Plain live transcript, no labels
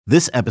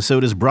This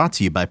episode is brought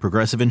to you by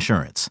Progressive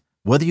Insurance.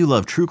 Whether you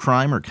love true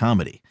crime or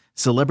comedy,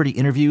 celebrity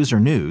interviews or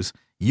news,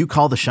 you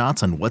call the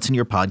shots on what's in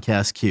your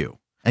podcast queue.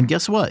 And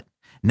guess what?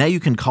 Now you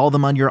can call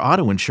them on your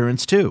auto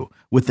insurance too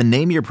with the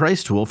Name Your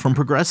Price tool from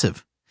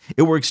Progressive.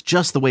 It works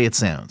just the way it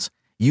sounds.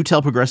 You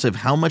tell Progressive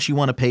how much you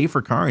want to pay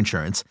for car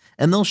insurance,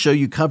 and they'll show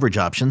you coverage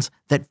options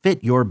that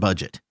fit your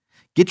budget.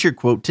 Get your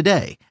quote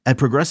today at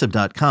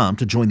Progressive.com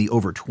to join the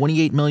over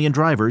 28 million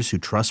drivers who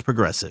trust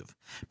Progressive.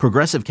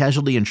 Progressive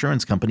Casualty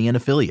Insurance Company and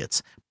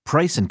Affiliates.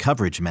 Price and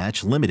coverage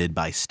match limited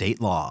by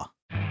state law.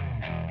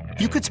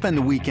 You could spend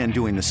the weekend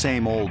doing the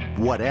same old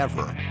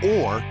whatever,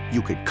 or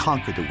you could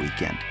conquer the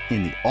weekend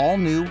in the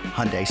all-new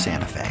Hyundai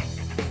Santa Fe.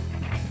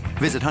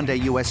 Visit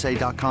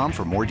HyundaiUSA.com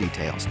for more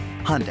details.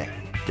 Hyundai,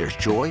 there's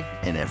joy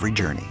in every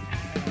journey.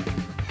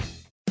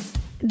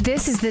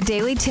 This is the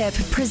Daily Tip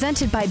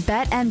presented by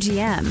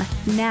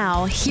BetMGM.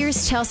 Now,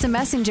 here's Chelsea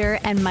Messenger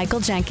and Michael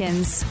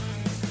Jenkins.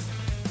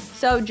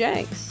 So,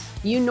 Jenks,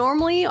 you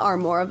normally are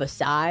more of a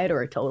side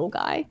or a total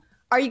guy.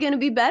 Are you going to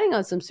be betting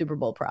on some Super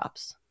Bowl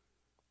props?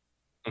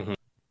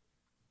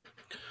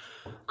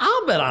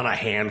 I'll bet on a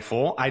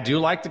handful. I do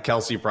like the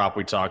Kelsey prop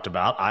we talked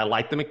about. I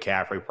like the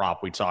McCaffrey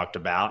prop we talked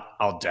about.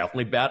 I'll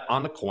definitely bet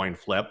on the coin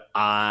flip.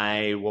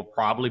 I will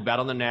probably bet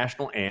on the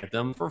national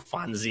anthem for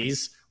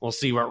funsies. We'll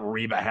see what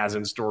Reba has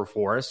in store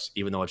for us,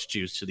 even though it's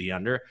juiced to the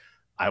under.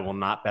 I will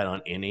not bet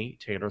on any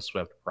Taylor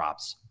Swift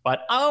props.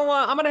 But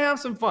I'm going to have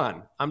some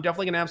fun. I'm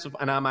definitely going to have some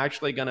fun. And I'm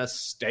actually going to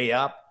stay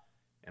up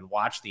and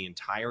watch the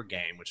entire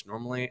game, which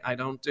normally I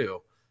don't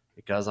do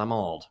because I'm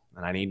old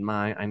and I need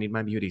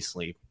my beauty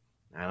sleep.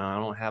 And I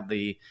don't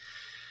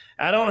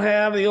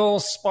have the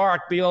old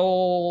spark, the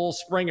old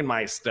spring in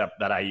my step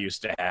that I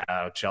used to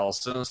have,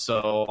 Chelsea.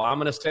 So I'm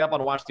going to stay up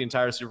and watch the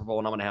entire Super Bowl,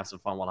 and I'm going to have some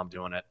fun while I'm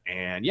doing it.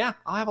 And yeah,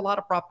 I'll have a lot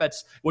of prop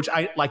bets, which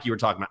like you were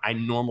talking about, I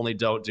normally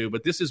don't do,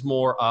 but this is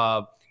more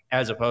of,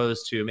 as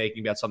opposed to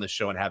making bets on the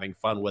show and having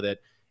fun with it.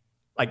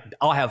 Like,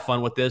 I'll have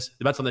fun with this.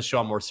 The bets on the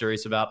show I'm more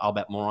serious about, I'll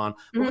bet more on.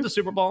 But with the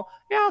Super Bowl,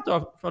 yeah,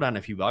 I'll throw down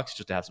a few bucks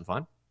just to have some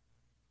fun.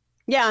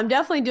 Yeah, I'm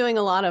definitely doing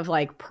a lot of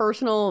like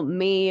personal,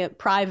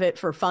 private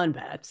for fun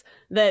bets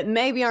that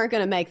maybe aren't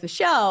going to make the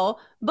show,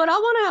 but I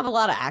want to have a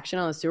lot of action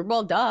on the Super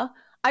Bowl. Duh.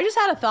 I just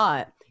had a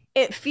thought.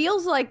 It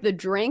feels like the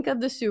drink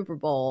of the Super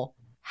Bowl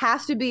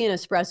has to be an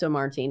espresso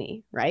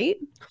martini, right?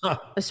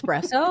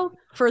 Espresso?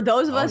 For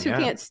those of us who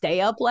can't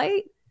stay up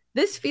late,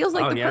 this feels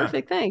like the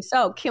perfect thing.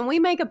 So can we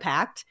make a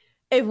pact?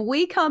 If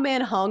we come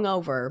in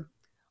hungover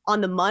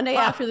on the Monday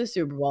after the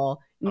Super Bowl,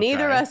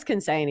 neither of us can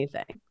say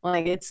anything.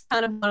 Like, it's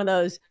kind of one of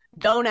those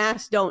don't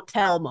ask, don't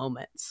tell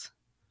moments.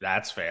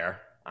 That's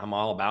fair. I'm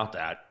all about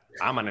that.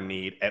 I'm going to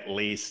need at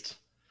least,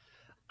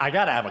 I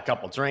got to have a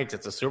couple drinks.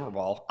 It's a Super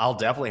Bowl. I'll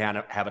definitely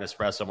have an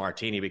espresso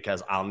martini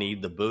because I'll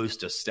need the boost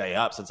to stay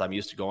up since I'm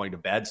used to going to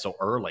bed so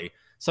early.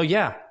 So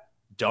yeah,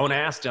 don't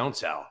ask, don't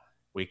tell.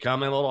 We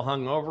come in a little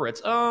hungover.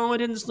 It's, I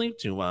didn't sleep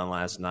too well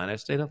last night. I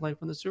stayed up late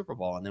from the Super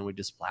Bowl. And then we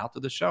just plow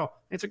through the show.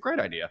 It's a great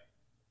idea.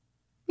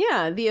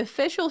 Yeah, the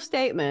official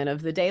statement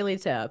of the Daily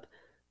Tip.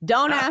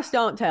 Don't ask,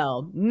 don't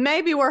tell.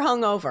 Maybe we're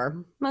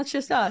hungover. That's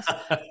just us.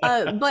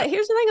 But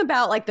here's the thing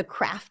about like the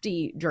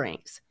crafty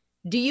drinks.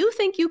 Do you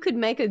think you could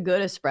make a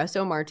good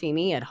espresso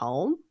martini at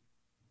home?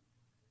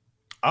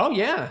 Oh,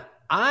 yeah.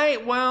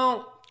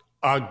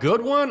 A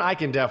good one, I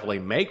can definitely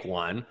make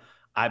one.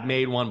 I've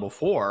made one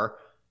before,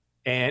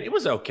 and it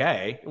was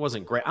okay. It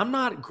wasn't great. I'm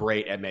not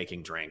great at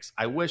making drinks.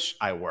 I wish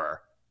I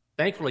were.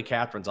 Thankfully,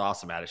 Catherine's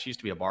awesome at it. She used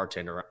to be a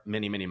bartender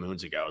many, many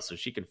moons ago, so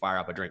she can fire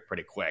up a drink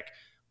pretty quick.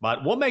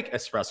 But we'll make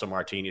espresso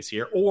martinis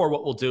here, or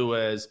what we'll do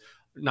is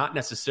not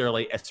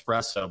necessarily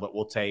espresso, but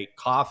we'll take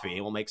coffee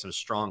and we'll make some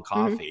strong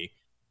coffee,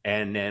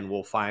 and then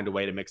we'll find a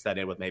way to mix that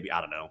in with maybe, I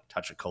don't know,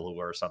 touch of Kahlua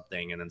or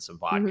something, and then some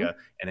vodka,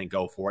 and then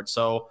go for it.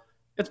 So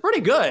it's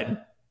pretty good.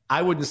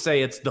 I wouldn't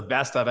say it's the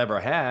best I've ever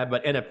had,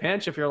 but in a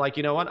pinch, if you're like,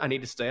 you know what, I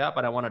need to stay up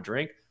and I want to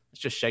drink,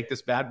 let's just shake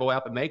this bad boy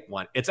up and make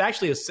one. It's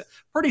actually a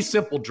pretty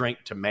simple drink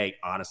to make,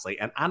 honestly,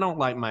 and I don't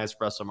like my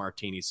espresso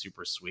martinis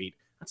super sweet.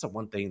 That's the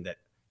one thing that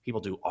people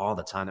do all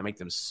the time. They make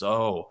them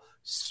so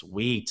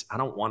sweet. I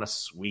don't want a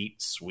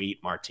sweet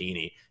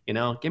martini. You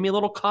know, give me a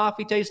little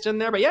coffee taste in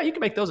there. But yeah, you can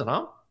make those at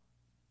home.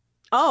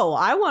 Oh,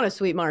 I want a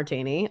sweet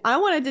martini. I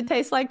want it to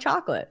taste like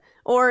chocolate.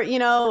 Or, you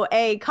know,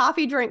 a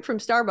coffee drink from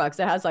Starbucks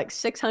that has like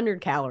 600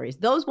 calories.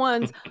 Those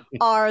ones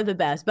are the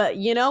best. But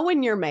you know,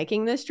 when you're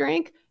making this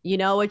drink, you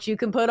know what you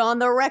can put on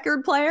the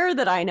record player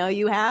that I know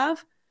you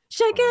have?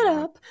 Shake it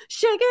up,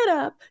 shake it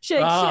up,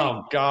 shake,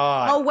 oh, shake.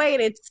 God. Oh, wait,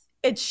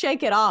 it's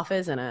Shake It Off,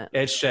 isn't it?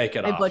 It's Shake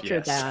It Off, I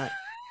butchered yes. that.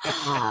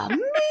 Oh,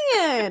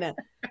 man. That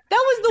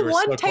was the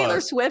one so Taylor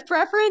close. Swift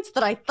reference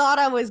that I thought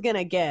I was going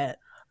to get.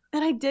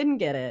 And I didn't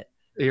get it.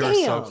 You were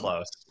Damn. so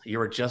close. You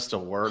were just a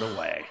word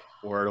away.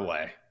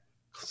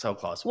 So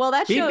close. Well,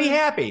 that shows be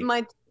happy.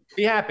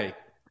 Be happy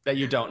that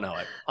you don't know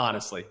it,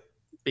 honestly.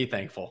 Be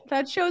thankful.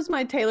 That shows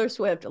my Taylor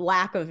Swift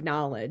lack of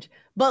knowledge.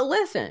 But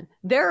listen,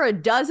 there are a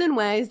dozen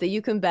ways that you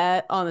can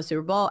bet on the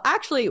Super Bowl.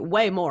 Actually,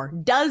 way more.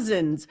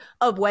 Dozens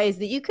of ways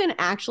that you can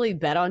actually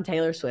bet on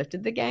Taylor Swift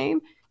at the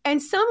game.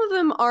 And some of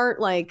them aren't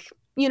like,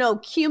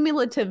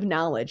 cumulative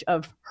knowledge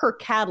of her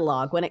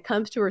catalog when it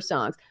comes to her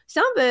songs.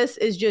 Some of this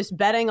is just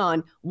betting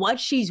on what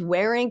she's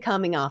wearing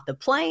coming off the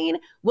plane.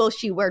 Will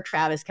she wear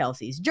Travis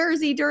Kelce's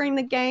jersey during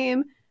the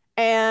game?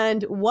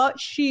 And what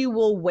she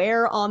will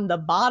wear on the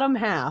bottom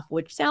half,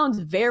 which sounds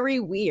very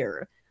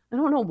weird. I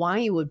don't know why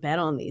you would bet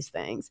on these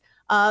things,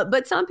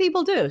 but some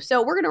people do.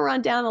 So we're going to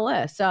run down the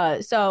list.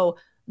 So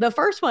the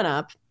first one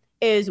up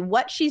is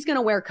what she's going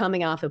to wear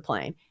coming off the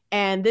plane.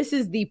 And this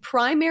is the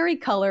primary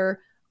color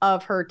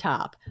of her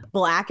top.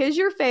 Black is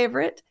your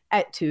favorite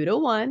at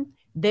 2-1.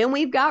 Then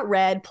we've got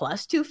red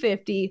plus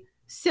 250,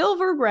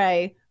 silver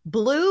gray,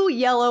 blue,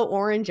 yellow,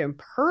 orange, and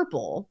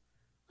purple.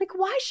 Like,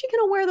 why is she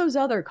going to wear those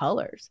other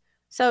colors?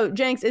 So,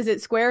 Jenks, is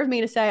it square of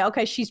me to say,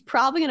 okay, she's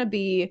probably going to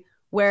be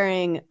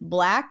wearing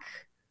black,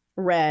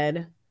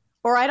 red,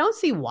 or I don't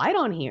see white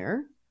on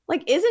here.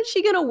 Like, isn't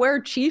she going to wear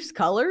Chiefs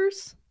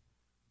colors?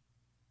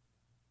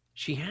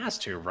 She has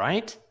to,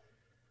 right?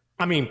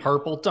 I mean,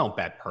 purple. Don't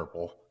bet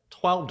purple.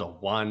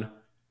 12-1.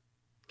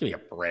 Give me a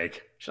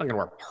break. She's not going to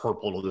wear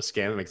purple to this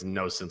game. It makes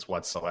no sense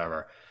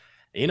whatsoever.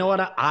 You know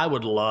what? I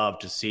would love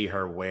to see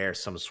her wear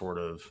some sort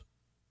of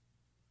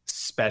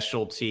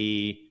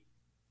specialty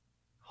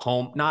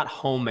not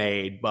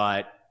homemade,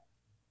 but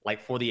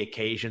like for the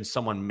occasion,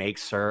 someone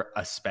makes her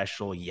a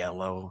special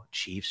yellow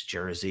Chiefs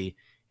jersey.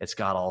 It's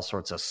got all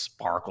sorts of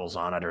sparkles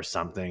on it or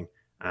something.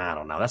 I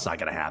don't know. That's not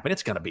going to happen.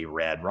 It's going to be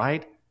red,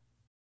 right?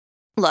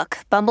 Look,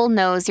 Bumble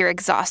knows you're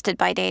exhausted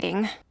by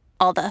dating.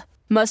 All the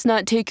must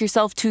not take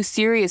yourself too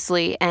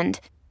seriously and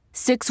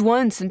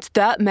 6'1" since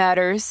that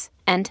matters.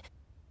 And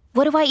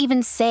what do I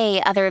even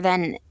say other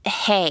than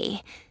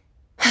hey?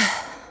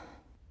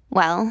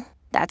 Well,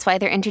 that's why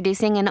they're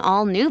introducing an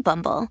all-new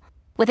Bumble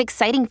with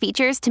exciting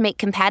features to make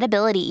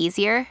compatibility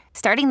easier,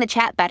 starting the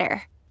chat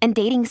better, and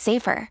dating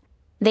safer.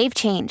 They've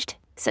changed,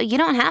 so you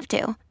don't have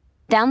to.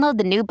 Download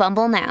the new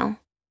Bumble now.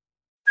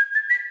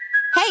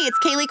 Hey, it's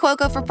Kaylee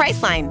Cuoco for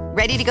Priceline.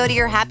 Ready to go to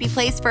your happy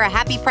place for a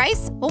happy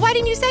price? Well, why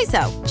didn't you say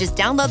so? Just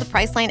download the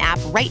Priceline app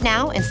right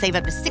now and save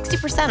up to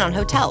 60% on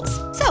hotels.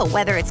 So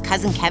whether it's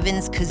Cousin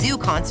Kevin's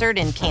Kazoo Concert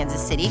in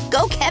Kansas City,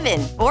 go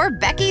Kevin, or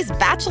Becky's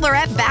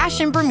Bachelorette Bash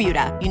in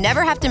Bermuda, you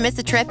never have to miss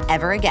a trip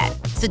ever again.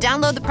 So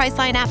download the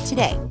Priceline app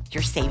today.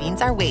 Your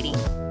savings are waiting.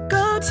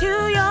 Go to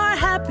your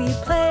happy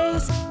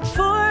place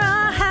for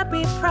a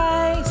happy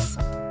price.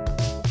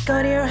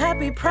 Go to your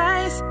happy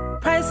price,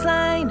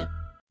 Priceline.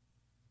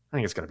 I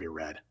think it's going to be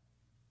red.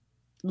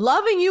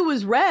 Loving You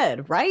was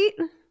red, right?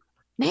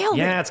 Nailed it.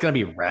 Yeah, it's going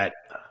to be red.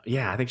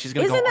 Yeah, I think she's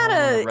going to Isn't go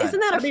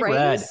that a phrase?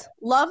 Red.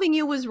 Loving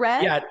You was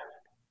red?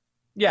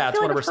 Yeah, it's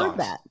one of her songs.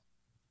 That.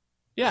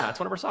 Yeah,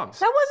 it's one of her songs.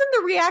 That wasn't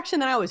the reaction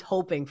that I was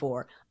hoping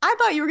for. I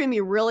thought you were going to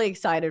be really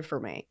excited for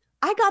me.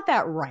 I got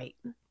that right.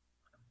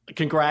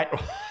 Congrats.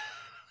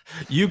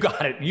 You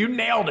got it. You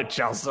nailed it,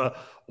 Chelsea.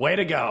 Way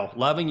to go.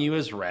 Loving You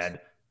is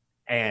red.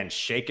 And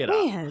Shake It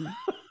Man. Up.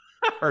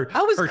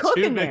 I was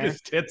cooking there.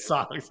 Biggest hit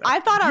songs. I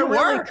thought I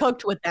really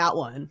cooked with that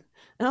one.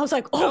 And I was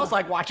like, oh. It was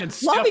like watching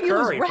Steph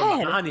Curry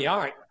from behind the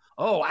arc.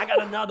 Oh, I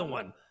got another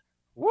one.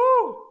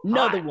 Woo!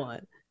 Another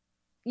one.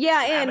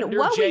 Yeah, and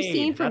what we've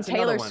seen from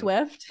Taylor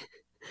Swift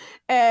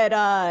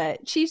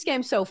at Chiefs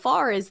game so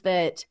far is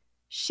that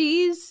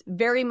she's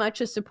very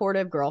much a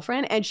supportive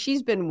girlfriend, and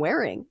she's been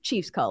wearing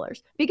Chiefs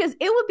colors. Because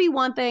it would be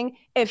one thing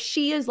if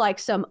she is like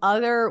some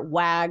other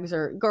wags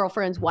or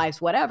girlfriends,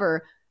 wives,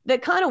 whatever,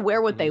 that kind of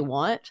wear what they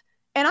want.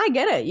 And I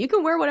get it. You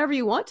can wear whatever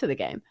you want to the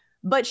game.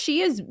 But she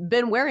has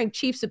been wearing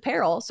Chiefs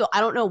apparel, so I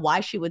don't know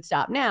why she would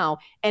stop now.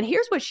 And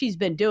here's what she's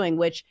been doing,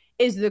 which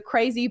is the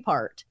crazy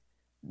part.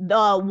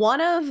 One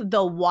of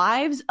the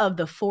wives of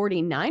the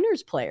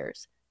 49ers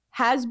players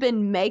has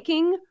been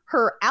making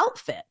her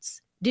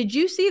outfits. Did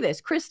you see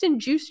this? Kristen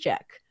Juszczyk,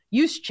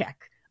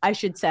 I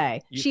should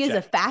say. She is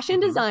a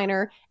fashion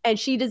designer, and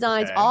she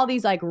designs all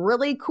these like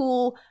really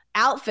cool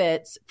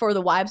outfits for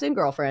the wives and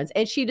girlfriends,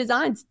 and she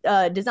designed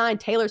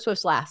Taylor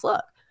Swift's last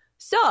look.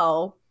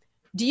 So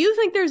do you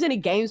think there's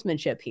any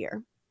gamesmanship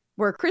here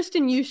where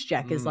Kristen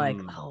Juszczyk is like,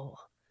 oh,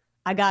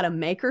 I gotta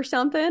make her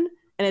something,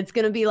 and it's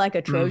gonna be like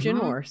a Trojan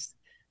horse?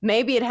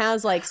 Maybe it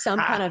has like some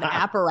kind of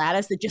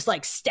apparatus that just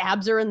like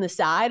stabs her in the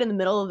side in the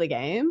middle of the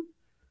game.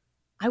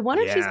 I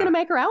wonder if she's gonna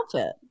make her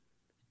outfit.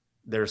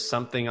 There's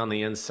something on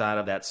the inside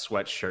of that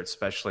sweatshirt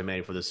specially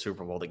made for the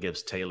Super Bowl that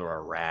gives Taylor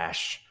a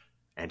rash,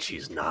 and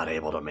she's not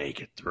able to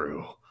make it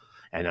through.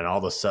 And then all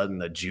of a sudden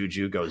the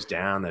juju goes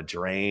down the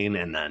drain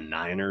and the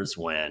Niners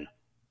win.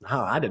 Oh,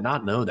 I did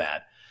not know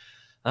that.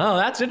 Oh,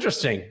 that's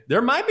interesting.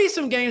 There might be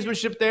some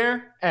gamesmanship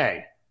there.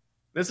 Hey,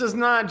 this is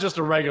not just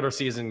a regular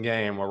season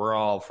game where we're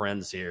all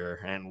friends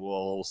here and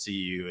we'll see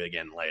you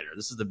again later.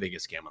 This is the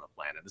biggest game on the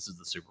planet. This is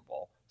the Super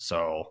Bowl.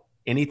 So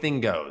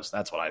anything goes.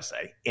 That's what I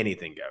say.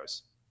 Anything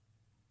goes.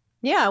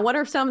 Yeah, I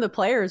wonder if some of the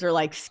players are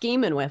like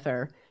scheming with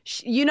her.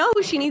 You know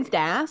who she needs to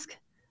ask?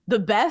 The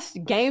best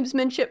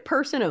gamesmanship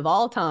person of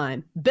all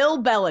time,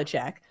 Bill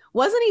Belichick.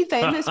 Wasn't he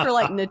famous for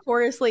like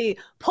notoriously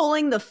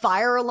pulling the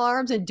fire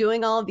alarms and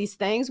doing all of these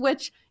things,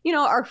 which, you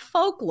know, are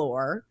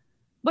folklore,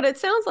 but it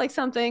sounds like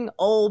something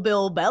old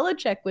Bill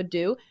Belichick would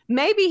do.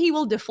 Maybe he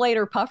will deflate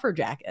her puffer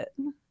jacket.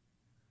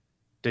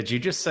 Did you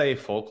just say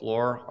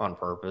folklore on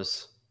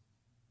purpose?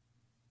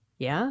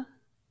 Yeah.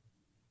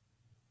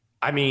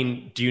 I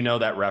mean, do you know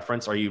that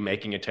reference? Are you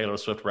making a Taylor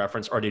Swift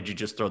reference, or did you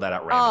just throw that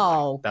out randomly?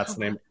 Oh, that's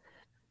the name.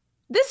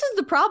 This is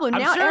the problem.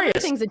 I'm now serious.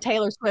 Everything's a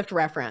Taylor Swift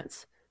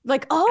reference.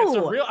 Like, It's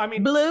a real, I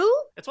mean, blue?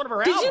 It's one of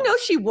her Did albums. you know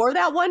she wore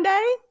that one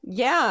day?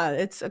 Yeah,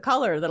 it's a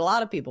color that a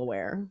lot of people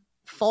wear.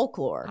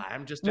 Folklore.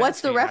 I'm just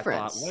What's the asking. I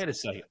reference? thought, wait a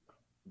second.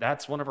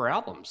 That's one of her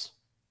albums.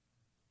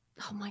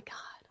 Oh my God.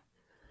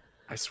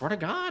 I swear to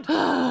God.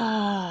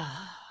 I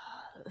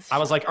I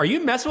was like, are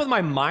you messing with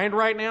my mind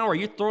right now? Are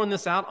you throwing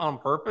this out on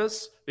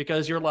purpose?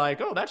 Because you're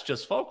like, oh, that's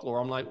just folklore.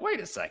 I'm like, wait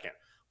a second.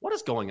 What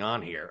is going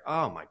on here?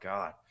 Oh my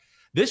God.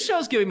 This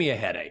show's giving me a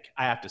headache,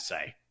 I have to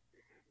say.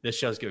 This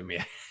show's giving me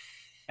a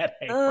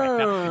headache right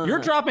now.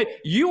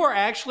 You are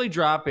actually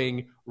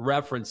dropping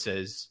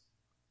references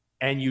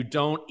and you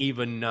don't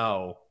even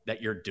know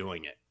that you're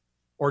doing it.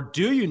 Or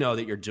do you know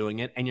that you're doing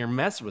it and you're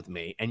messing with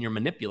me and you're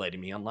manipulating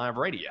me on live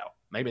radio?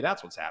 Maybe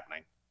that's what's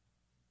happening.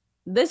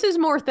 This is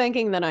more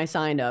thinking than I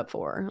signed up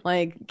for.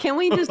 Like, can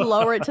we just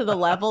lower it to the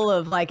level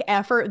of like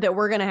effort that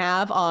we're going to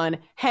have on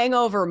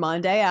Hangover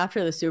Monday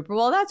after the Super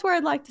Bowl? That's where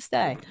I'd like to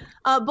stay.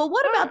 But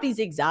what about these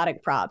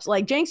exotic props?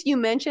 Like, Jenks, you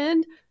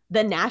mentioned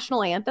the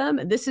national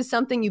anthem. This is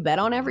something you bet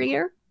on every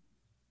year?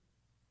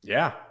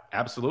 Yeah,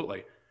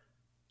 absolutely.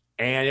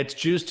 And it's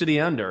juiced to the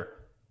under.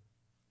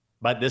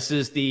 But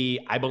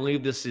I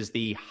believe this is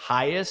the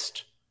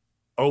highest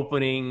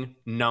opening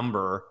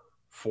number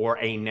for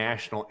a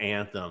national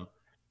anthem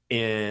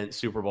in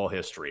Super Bowl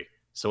history.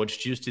 So it's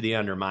juiced to the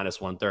under,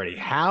 -130.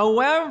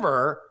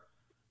 However,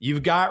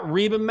 you've got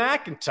Reba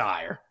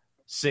McEntire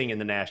singing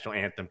the national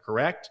anthem,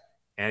 correct?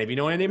 And if you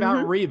know anything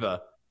about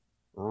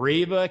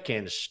Reba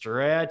can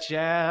stretch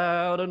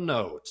out a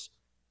note.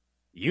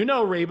 You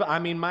know Reba. I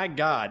mean, my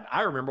God,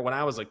 I remember when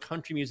I was a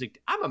country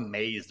music, I'm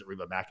amazed that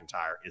Reba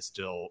McEntire is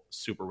still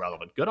super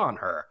relevant. Good on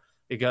her,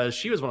 because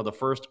she was one of the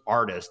first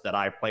artists that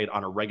I played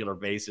on a regular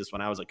basis when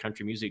I was a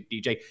country music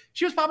DJ.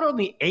 She was popular in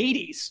the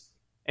 80s.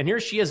 And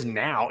here she is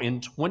now in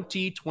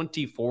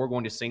 2024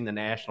 going to sing the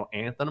national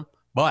anthem.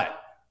 But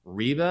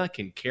Reba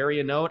can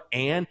carry a note,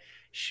 and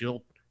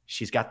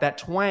she's got that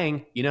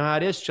twang. You know how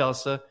it is,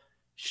 Chelsea.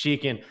 She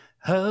can,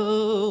 I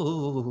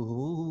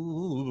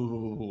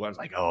was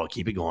like, oh,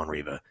 keep it going,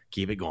 Reba.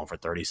 Keep it going for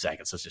 30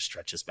 seconds. Let's just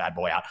stretch this bad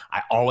boy out.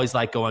 I always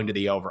like going to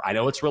the over. I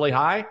know it's really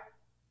high,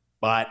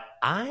 but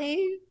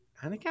I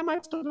think I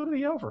might still go to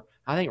the over.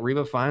 I think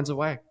Reba finds a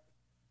way.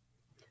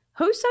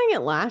 Who sang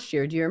it last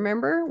year? Do you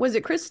remember? Was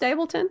it Chris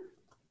Stapleton?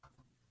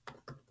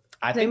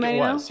 I think it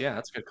was. Yeah,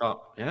 that's a good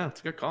call. Yeah, that's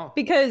a good call.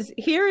 Because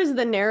here is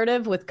the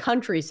narrative with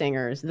country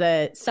singers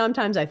that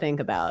sometimes I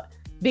think about.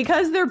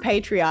 Because they're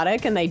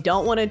patriotic and they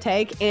don't want to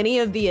take any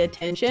of the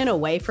attention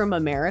away from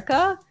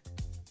America,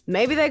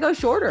 maybe they go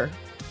shorter.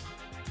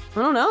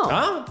 I don't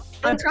know.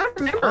 I'm trying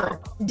to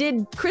remember.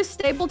 Did Chris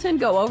Stapleton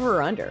go over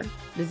or under?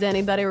 Does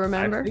anybody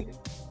remember?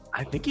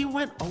 I think he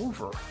went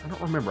over. I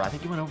don't remember. I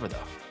think he went over, though.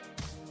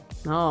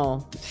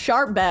 Oh,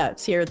 sharp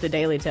bets here at the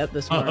Daily Tip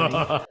this morning.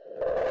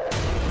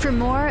 For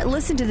more,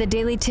 listen to the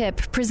Daily Tip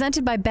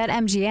presented by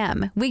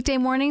BetMGM. Weekday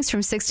mornings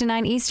from 6 to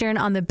 9 Eastern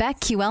on the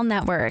BetQL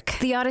network,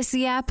 the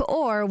Odyssey app,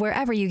 or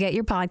wherever you get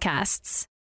your podcasts.